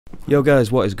Yo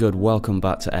guys, what is good? Welcome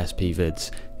back to SP Vids.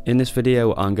 In this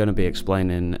video I'm going to be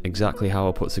explaining exactly how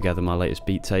I put together my latest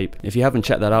beat tape. If you haven't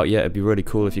checked that out yet, it'd be really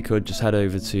cool if you could just head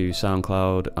over to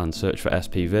SoundCloud and search for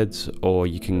SP Vids, or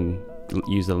you can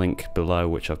use the link below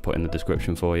which I've put in the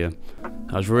description for you.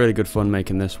 It was really good fun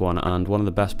making this one, and one of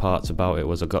the best parts about it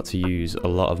was I got to use a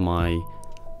lot of my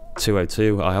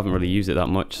 202. I haven't really used it that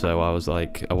much, so I was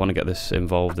like, I want to get this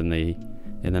involved in the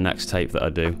next tape that I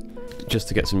do, just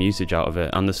to get some usage out of it.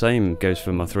 And the same goes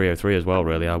for my 303 as well,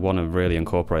 really. I want to really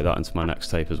incorporate that into my next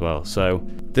tape as well. So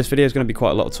this video is going to be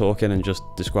quite a lot of talking and just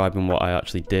describing what I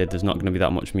actually did. There's not going to be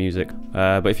that much music,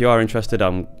 but if you are interested,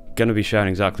 I'm going to be sharing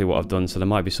exactly what I've done, so there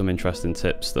might be some interesting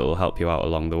tips that will help you out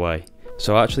along the way.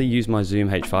 So I actually use my Zoom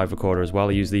H5 recorder as well.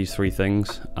 I use these three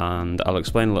things, and I'll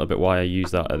explain a little bit why I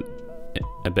use that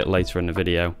a bit later in the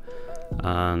video.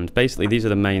 And basically these are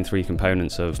the main three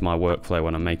components of my workflow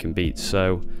when I'm making beats.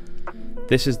 So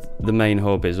this is the main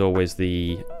hub, is always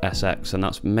the SX, and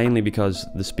that's mainly because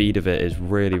the speed of it is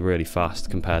really fast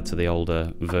compared to the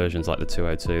older versions like the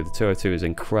 202. The 202 is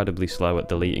incredibly slow at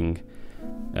deleting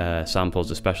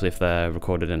samples, especially if they're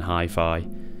recorded in hi-fi,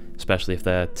 especially if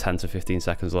they're 10 to 15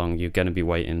 seconds long. You're going to be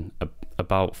waiting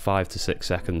about 5 to 6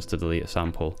 seconds to delete a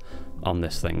sample on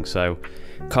this thing, so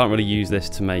can't really use this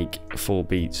to make full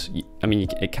beats. I mean,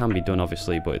 it can be done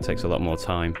obviously, but it takes a lot more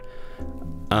time.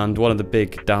 And one of the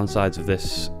big downsides of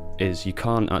this is you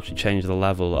can't actually change the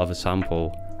level of a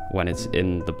sample when it's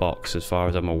in the box, as far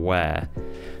as I'm aware,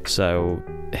 so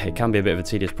it can be a bit of a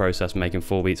tedious process making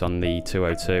full beats on the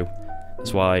 202.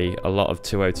 That's why a lot of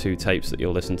 202 tapes that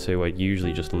you'll listen to are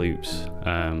usually just loops,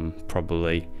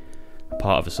 probably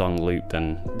part of a song looped,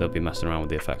 and they'll be messing around with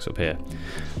the effects up here.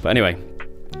 But anyway,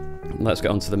 let's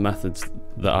get on to the methods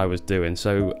that I was doing.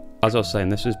 So as I was saying,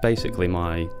 this is basically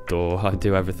my DAW. I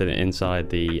do everything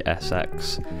inside the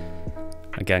SX,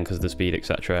 again because of the speed,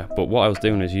 etc. But what I was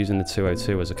doing is using the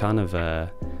 202 as a kind of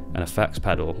an effects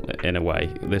pedal in a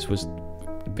way.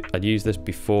 I'd used this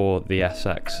before the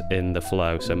SX in the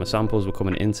flow, so my samples were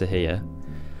coming into here,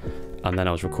 and then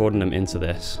I was recording them into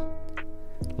this,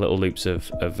 little loops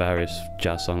of various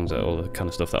jazz songs, all the kind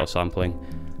of stuff that I was sampling,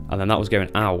 and then that was going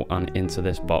out and into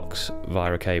this box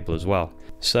via a cable as well.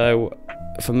 So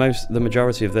for the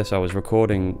majority of this I was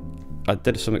recording, I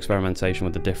did some experimentation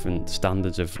with the different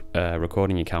standards of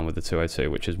recording you can with the 202,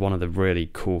 which is one of the really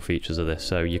cool features of this.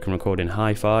 So you can record in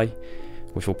hi-fi,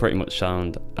 which will pretty much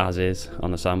sound as is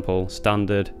on the sample,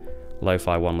 standard,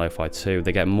 lofi 1, lofi 2.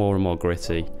 They get more and more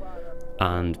gritty,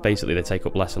 and basically they take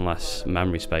up less and less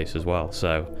memory space as well,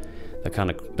 so they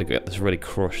get this really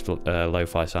crushed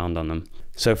lo-fi sound on them.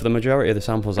 So for the majority of the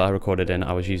samples I recorded in,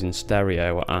 I was using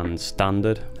stereo and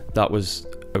standard. That was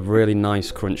a really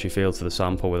nice crunchy feel to the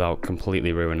sample without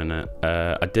completely ruining it.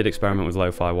 I did experiment with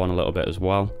lofi 1 a little bit as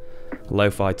well.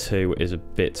 Lofi 2 is a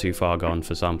bit too far gone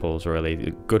for samples,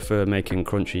 really. Good for making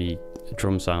crunchy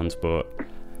drum sounds, but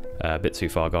a bit too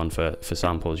far gone for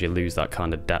samples. You lose that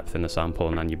kind of depth in the sample,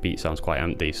 and then your beat sounds quite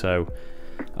empty. So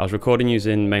I was recording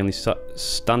using mainly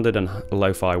standard and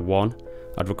lofi 1.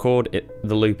 I'd record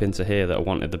the loop into here that I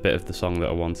wanted, the bit of the song that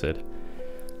I wanted.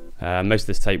 Most of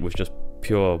this tape was just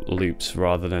pure loops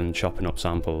rather than chopping up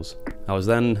samples. I was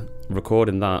then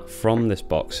recording that from this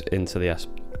box into the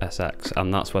SX,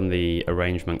 and that's when the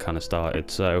arrangement kind of started.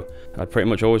 So I'd pretty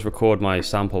much always record my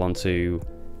sample onto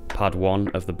pad 1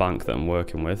 of the bank that I'm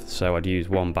working with, so I'd use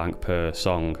one bank per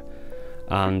song,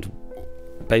 and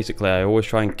basically I always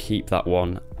try and keep that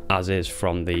one as is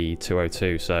from the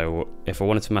 202. So if I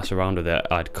wanted to mess around with it,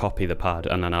 I'd copy the pad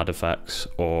and then add effects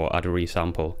or add a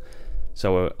resample.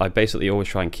 So I basically always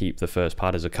try and keep the first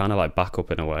pad as a kind of like backup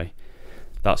in a way.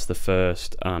 That's the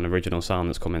first and original sound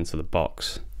that's come into the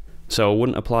box. So I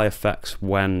wouldn't apply effects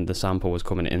when the sample was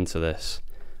coming into this,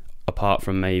 apart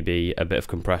from maybe a bit of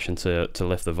compression to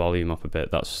lift the volume up a bit.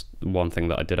 That's one thing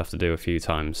that I did have to do a few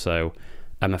times. So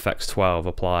MFX 12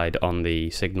 applied on the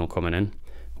signal coming in,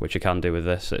 which you can do with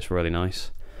this. It's really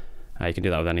nice. You can do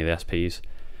that with any of the SPs.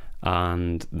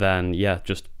 And then, yeah,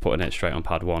 just putting it straight on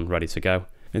pad 1, ready to go.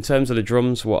 In terms of the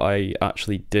drums, what I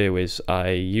actually do is I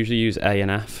usually use A and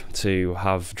F to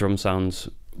have drum sounds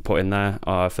put in there.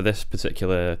 For this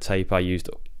particular tape, I used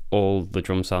all the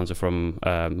drum sounds are from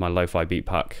my Lo-Fi Beat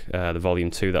Pack, the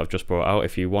volume 2 that I've just brought out.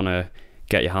 If you want to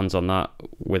get your hands on that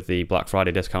with the Black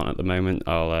Friday discount at the moment,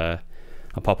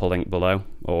 I'll pop a link below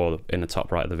or in the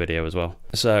top right of the video as well.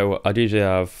 So I'd usually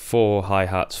have 4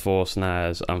 hi-hats, 4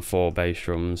 snares and 4 bass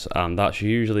drums, and that's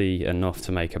usually enough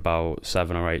to make about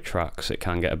 7 or 8 tracks. It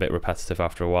can get a bit repetitive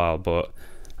after a while, but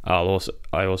I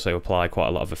also apply quite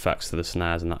a lot of effects to the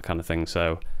snares and that kind of thing,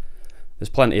 so there's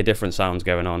plenty of different sounds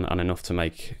going on and enough to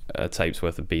make a tape's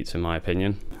worth of beats in my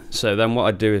opinion. So then what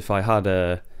I'd do if I had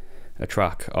a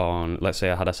track on, let's say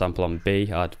I had a sample on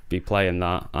B, I'd be playing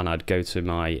that and I'd go to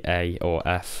my A or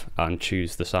F and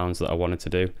choose the sounds that I wanted to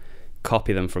do,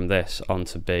 copy them from this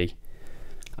onto B,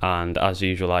 and as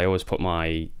usual I always put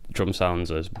my drum sounds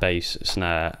as bass,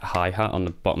 snare, hi-hat on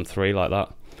the bottom 3 like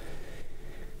that.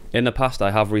 In the past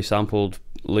I have resampled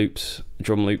loops,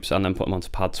 drum loops, and then put them onto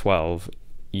pad 12,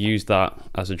 used that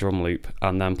as a drum loop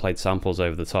and then played samples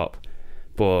over the top.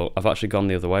 But I've actually gone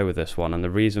the other way with this one, and the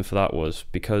reason for that was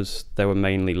because they were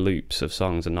mainly loops of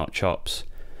songs and not chops.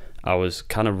 I was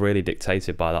kind of really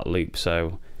dictated by that loop,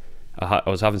 so I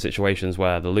was having situations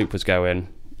where the loop was going,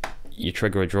 you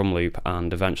trigger a drum loop,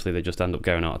 and eventually they just end up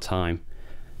going out of time.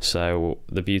 So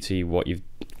the beauty of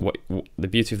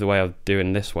the way of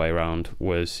doing this way around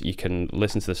was you can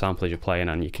listen to the sample as you're playing,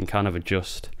 and you can kind of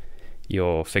adjust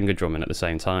your finger drumming at the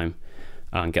same time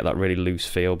and get that really loose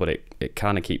feel, but it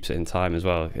kind of keeps it in time as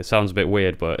well. It sounds a bit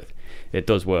weird, but it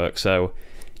does work. So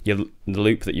the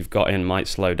loop that you've got in might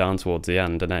slow down towards the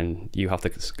end, and then you have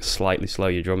to slightly slow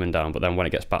your drumming down, but then when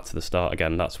it gets back to the start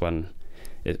again, that's when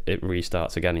it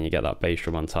restarts again and you get that bass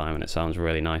drum on time and it sounds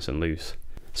really nice and loose.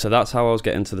 So that's how I was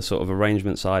getting to the sort of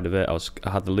arrangement side of it. I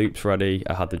had the loops ready,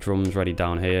 I had the drums ready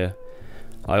down here.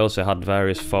 I also had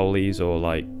various Foleys or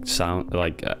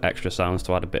extra sounds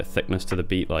to add a bit of thickness to the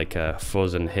beat, like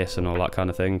fuzz and hiss and all that kind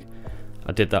of thing.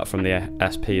 I did that from the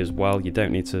SP as well. You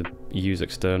don't need to use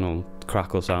external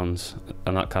crackle sounds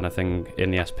and that kind of thing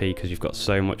in the SP because you've got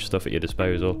so much stuff at your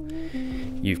disposal.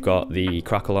 You've got the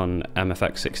crackle on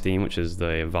MFX16, which is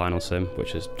the vinyl sim,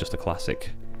 which is just a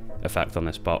classic effect on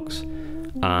this box.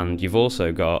 And you've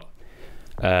also got,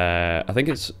 I think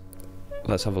it's,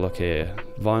 let's have a look here,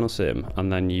 vinyl sim,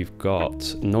 and then you've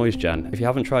got noise gen. If you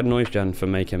haven't tried noise gen for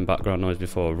making background noise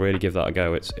before, really give that a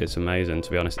go. It's amazing,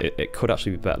 to be honest. It could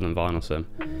actually be better than vinyl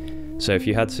sim. So if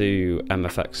you head to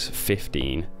MFX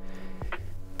 15,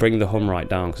 bring the hum right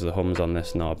down, because the hum's on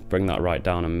this knob, bring that right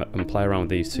down and play around with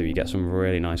these two. You get some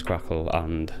really nice crackle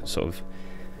and sort of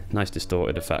nice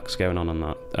distorted effects going on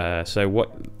that. So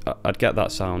what I'd get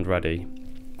that sound ready,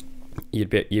 you'd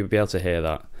be able to hear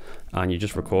that, and you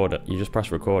just record it. You just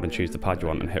press record and choose the pad you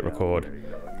want and hit record,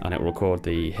 and it will record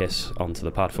the hiss onto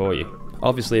the pad for you.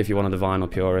 Obviously, if you're one of the vinyl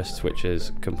purists, which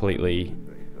is completely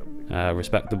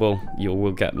respectable, you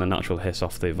will get the natural hiss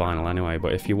off the vinyl anyway,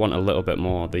 but if you want a little bit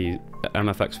more, the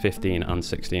MFX 15 and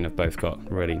 16 have both got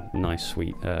really nice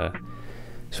sweet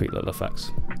little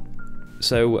effects.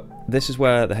 So this is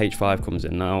where the H5 comes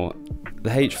in. Now the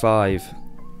H5,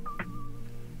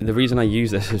 the reason I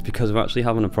use this is because I'm actually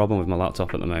having a problem with my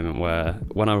laptop at the moment, where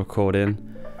when I record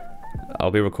in,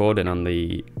 I'll be recording and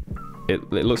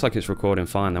it looks like it's recording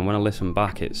fine, then when I listen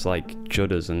back it's like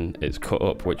judders and it's cut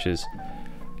up, which is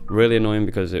really annoying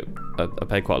because I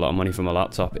pay quite a lot of money for my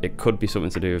laptop. It could be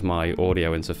something to do with my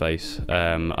audio interface.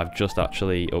 I've just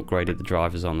actually upgraded the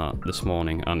drivers on that this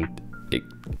morning, and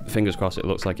fingers crossed, it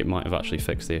looks like it might have actually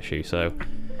fixed the issue. So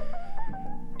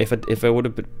if I would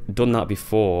have done that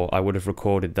before, I would have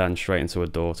recorded then straight into a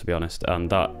DAW, to be honest, and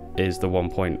that is the one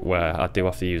point where I do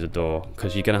have to use a DAW,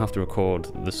 because you're going to have to record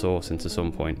the source into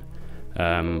some point.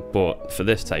 But for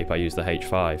this tape I used the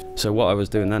H5. So what I was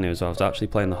doing then is I was actually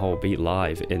playing the whole beat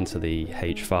live into the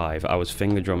H5. I was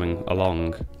finger drumming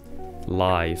along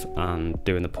live and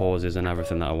doing the pauses and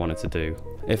everything that I wanted to do.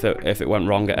 If it went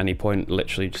wrong at any point,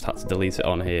 literally just had to delete it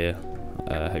on here.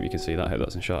 Hope you can see that, hope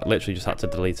that's in shot. Literally just had to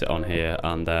delete it on here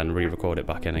and then re-record it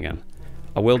back in again.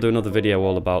 I will do another video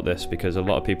all about this because a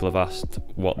lot of people have asked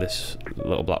what this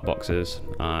little black box is.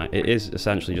 It is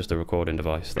essentially just a recording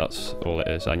device, that's all it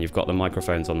is, and you've got the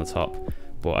microphones on the top,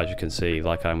 but as you can see,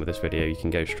 like I am with this video, you can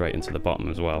go straight into the bottom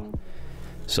as well.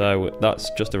 So that's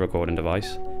just a recording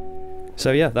device.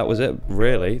 So yeah, that was it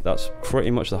really. That's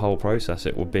pretty much the whole process.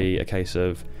 It would be a case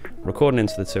of recording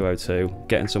into the 202,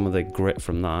 getting some of the grit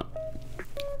from that,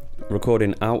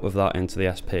 recording out of that into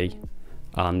the SP,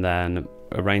 and then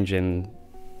arranging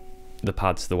the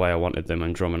pads the way I wanted them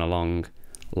and drumming along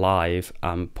live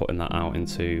and putting that out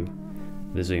into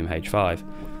the Zoom H5.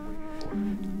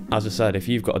 As I said, if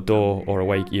you've got a DAW or a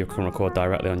way you can record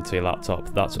directly onto your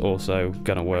laptop, that's also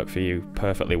going to work for you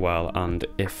perfectly well, and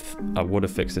if I would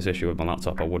have fixed this issue with my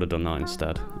laptop, I would have done that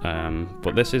instead.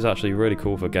 But this is actually really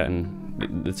cool for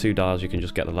getting the 2 dials. You can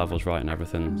just get the levels right and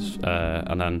everything,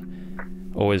 and then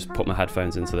always put my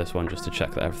headphones into this one just to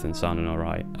check that everything's sounding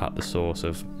alright at the source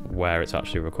of where it's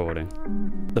actually recording.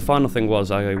 The final thing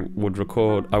was I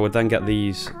would then get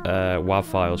these WAV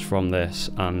files from this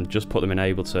and just put them in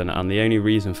Ableton, and the only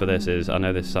reason for this is, I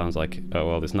know this sounds like, oh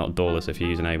well, it's not DAWless if you're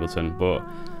using Ableton, but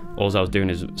all I was doing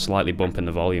is slightly bumping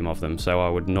the volume of them, so I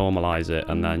would normalize it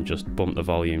and then just bump the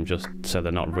volume just so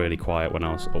they're not really quiet when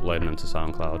I was uploading them to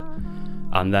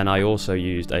SoundCloud. And then I also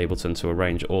used Ableton to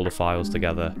arrange all the files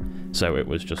together so it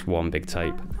was just one big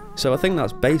tape. So I think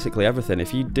that's basically everything.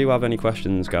 If you do have any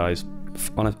questions, guys,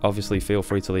 obviously feel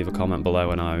free to leave a comment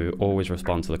below, and I always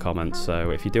respond to the comments.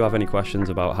 So if you do have any questions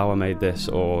about how I made this,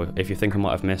 or if you think I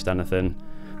might have missed anything,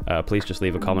 please just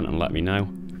leave a comment and let me know.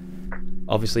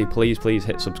 Obviously, please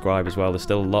hit subscribe as well. There's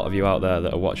still a lot of you out there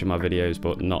that are watching my videos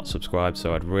but not subscribed,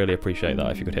 so I'd really appreciate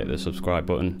that if you could hit the subscribe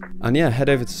button. And yeah, head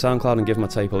over to SoundCloud and give my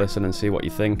tape a listen and see what you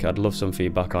think. I'd love some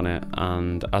feedback on it.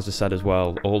 And as I said as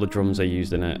well, all the drums I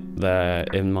used in it, they're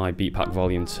in my Beat Pack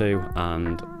Volume 2,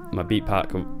 and my Beat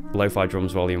Pack Lo-Fi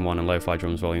Drums Volume 1 and Lo-Fi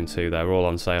Drums Volume 2, they're all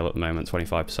on sale at the moment,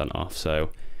 25% off.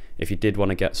 So if you did want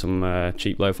to get some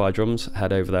cheap lo-fi drums,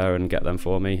 head over there and get them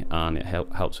for me, and it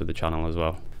helps with the channel as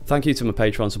well. Thank you to my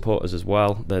Patreon supporters as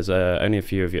well. There's only a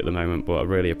few of you at the moment, but I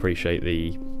really appreciate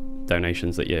the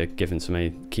donations that you're giving to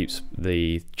me. Keeps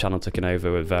the channel ticking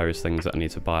over with various things that I need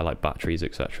to buy, like batteries,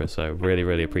 etc. So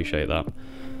really appreciate that.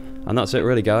 And that's it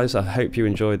really, guys. I hope you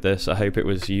enjoyed this. I hope it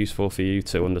was useful for you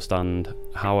to understand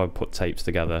how I put tapes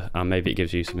together, and maybe it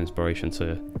gives you some inspiration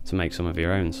to make some of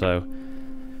your own. So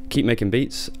keep making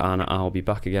beats, and I'll be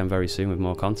back again very soon with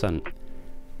more content.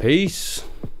 Peace!